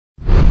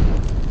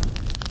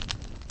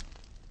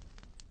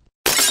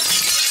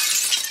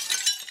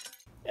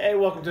Hey,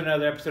 welcome to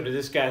another episode of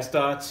This Guy's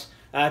Thoughts.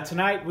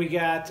 Tonight we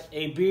got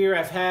a beer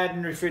I've had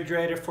in the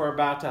refrigerator for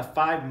about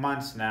 5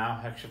 months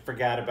now. Actually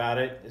forgot about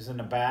it. It's in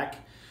the back.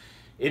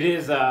 It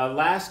is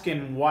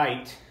Alaskan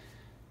White.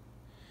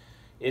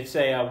 It's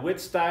a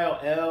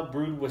wit-style ale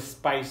brewed with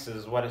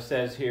spices, what it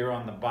says here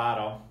on the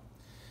bottle.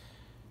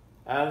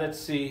 Let's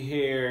see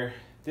here.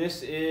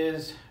 This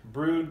is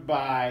brewed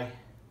by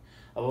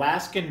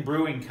Alaskan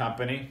Brewing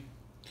Company.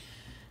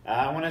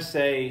 I want to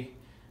say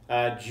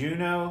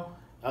Juneau,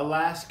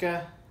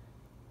 Alaska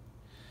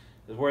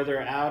is where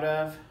they're out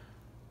of.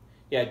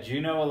 Yeah,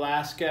 Juneau,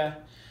 Alaska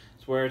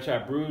is where it's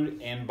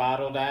brewed and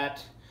bottled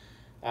at.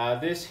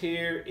 This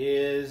here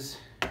is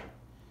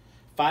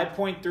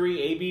 5.3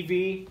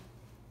 ABV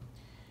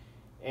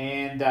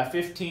and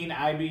 15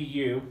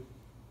 IBU.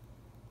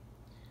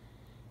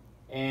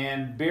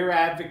 And Beer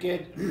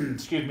Advocate,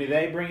 excuse me,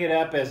 they bring it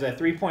up as a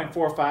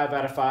 3.45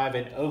 out of 5,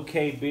 an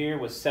okay beer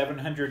with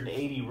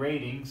 780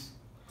 ratings.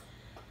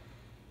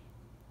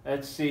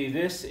 Let's see,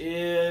 this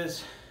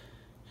is,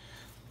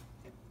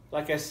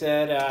 like I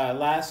said,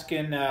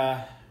 Alaskan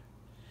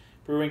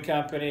Brewing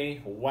Company,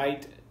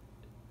 white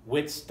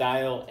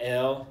wit-style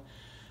ale.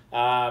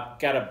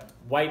 Got a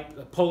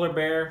white polar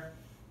bear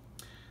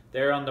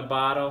there on the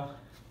bottle.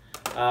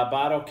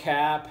 Bottle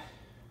cap,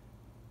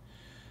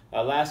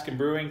 Alaskan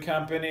Brewing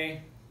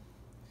Company,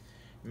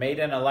 made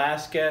in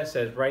Alaska, it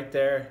says right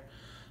there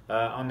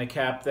on the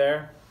cap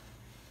there.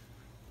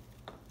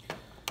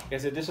 Like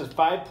I said, this is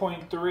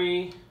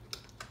 5.3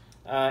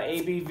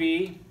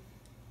 ABV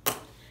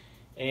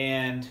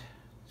and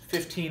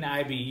 15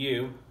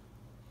 IBU.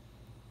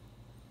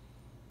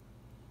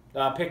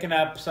 Picking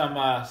up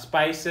some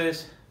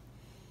spices,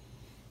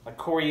 like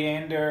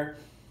coriander,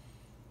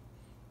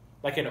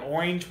 like an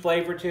orange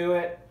flavor to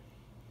it.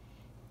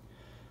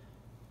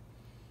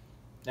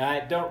 Now, I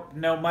don't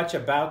know much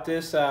about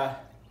this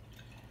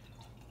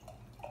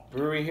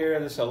brewery here,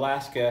 this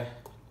Alaska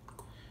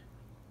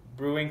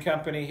Brewing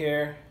Company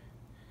here.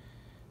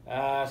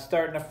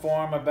 Starting to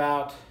form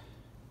about,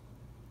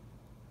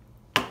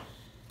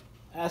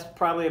 that's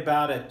probably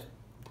about an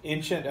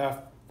inch and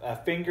a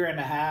finger and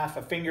a half,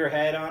 a finger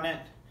head on it.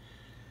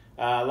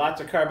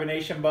 Lots of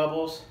carbonation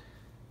bubbles.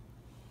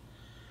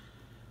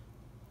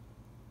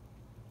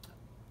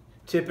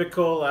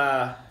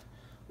 Typical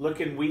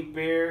looking wheat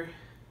beer.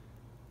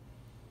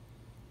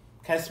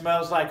 Kind of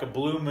smells like a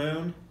blue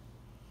moon.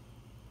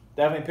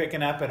 Definitely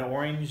picking up an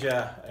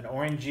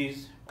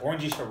orangish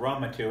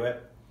aroma to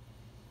it.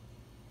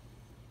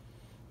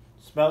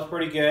 Smells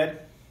pretty good.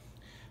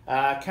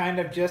 Kind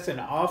of just an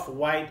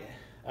off-white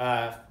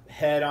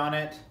head on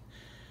it.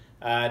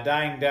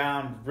 Dying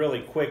down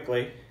really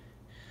quickly.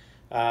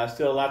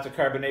 Still lots of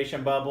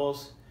carbonation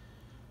bubbles.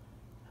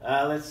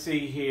 Let's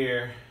see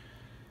here.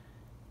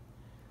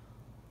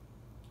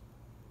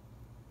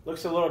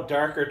 Looks a little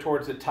darker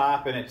towards the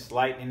top, and it's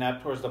lightening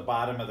up towards the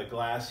bottom of the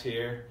glass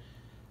here.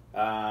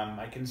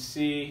 I can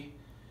see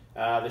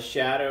the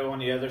shadow on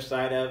the other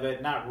side of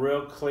it. Not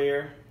real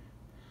clear,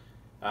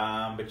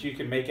 but you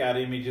can make out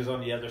images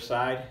on the other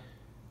side.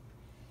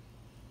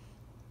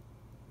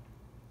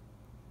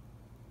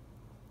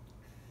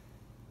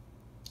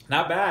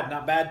 Not bad,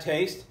 not bad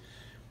taste.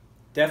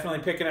 Definitely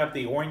picking up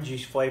the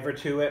orangish flavor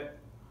to it.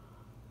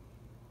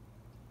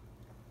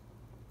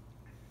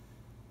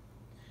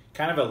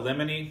 Kind of a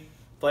lemony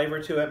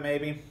flavor to it,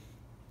 maybe.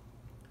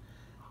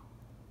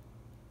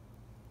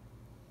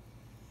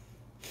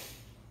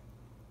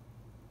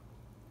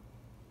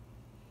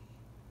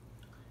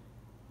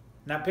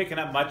 Not picking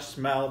up much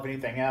smell of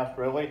anything else,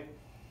 really.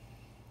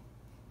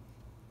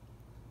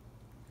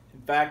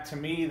 In fact, to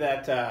me,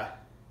 that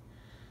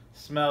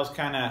smells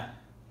kind of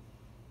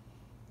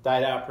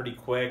died out pretty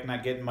quick.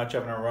 Not getting much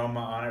of an aroma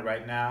on it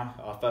right now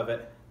off of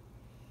it.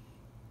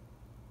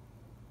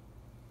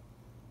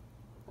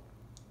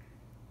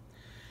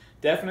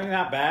 Definitely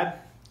not bad.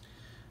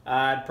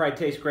 It'd probably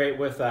taste great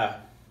with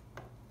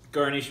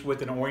garnished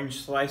with an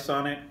orange slice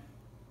on it.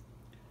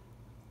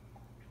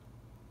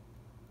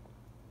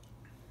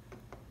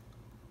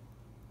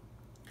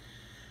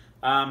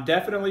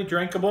 Definitely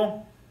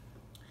drinkable.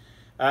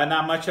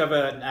 Not much of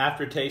an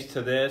aftertaste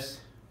to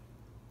this.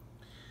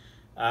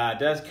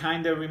 Does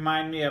kind of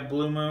remind me of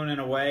Blue Moon in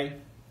a way.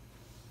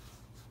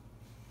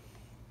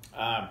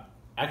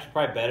 Actually,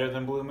 probably better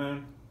than Blue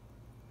Moon.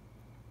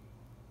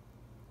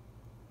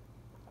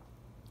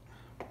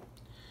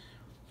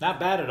 Not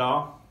bad at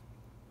all.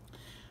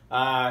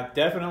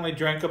 Definitely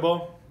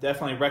drinkable.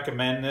 Definitely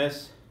recommend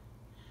this.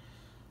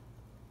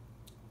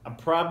 I'm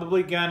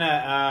probably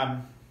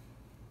gonna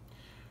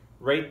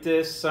rate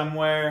this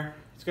somewhere.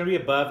 It's gonna be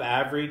above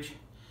average.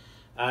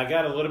 I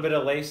got a little bit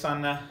of lace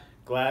on the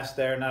glass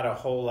there, not a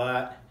whole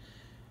lot.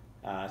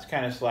 It's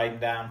kind of sliding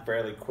down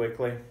fairly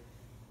quickly.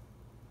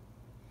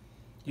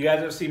 You guys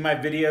have seen my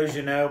videos,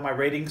 you know my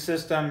rating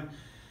system.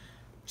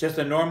 Just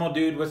a normal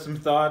dude with some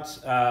thoughts.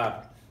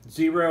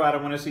 0, I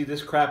don't want to see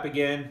this crap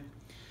again.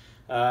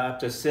 Up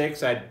to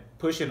 6, I'd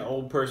push an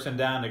old person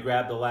down to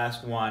grab the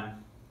last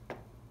one.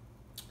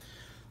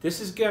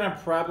 This is gonna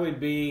probably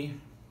be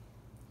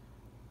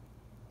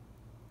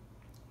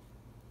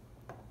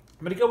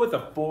I'm gonna go with a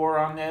 4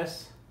 on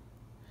this.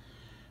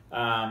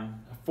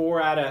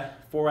 4 out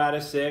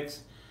of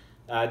 6.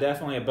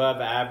 Definitely above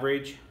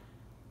average.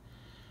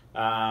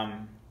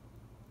 I'd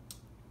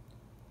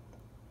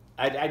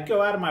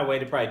go out of my way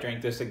to probably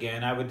drink this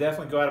again. I would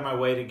definitely go out of my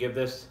way to give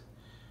this,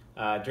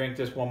 drink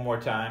this one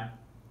more time.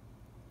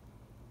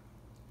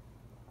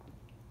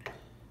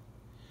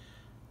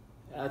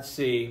 Let's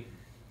see.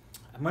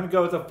 I'm going to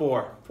go with a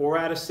 4. 4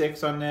 out of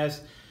 6 on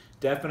this.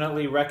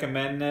 Definitely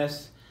recommend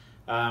this.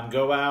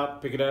 Go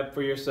out, pick it up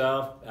for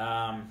yourself.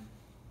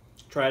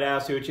 Try it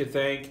out, see what you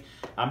think.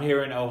 I'm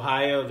here in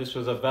Ohio. This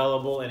was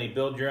available in a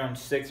build your own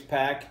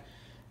 6-pack.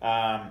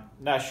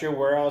 Not sure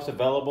where else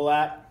available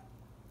at.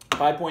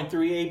 5.3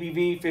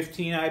 ABV,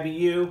 15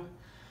 IBU.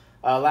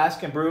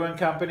 Alaskan Brewing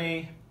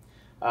Company.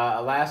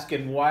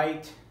 Alaskan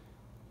White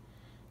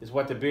is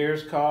what the beer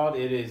is called.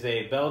 It is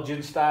a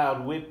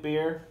Belgian-style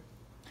Witbier.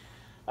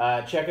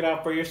 Check it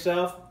out for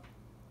yourself.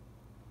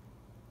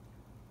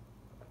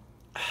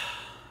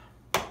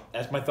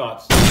 That's my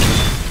thoughts.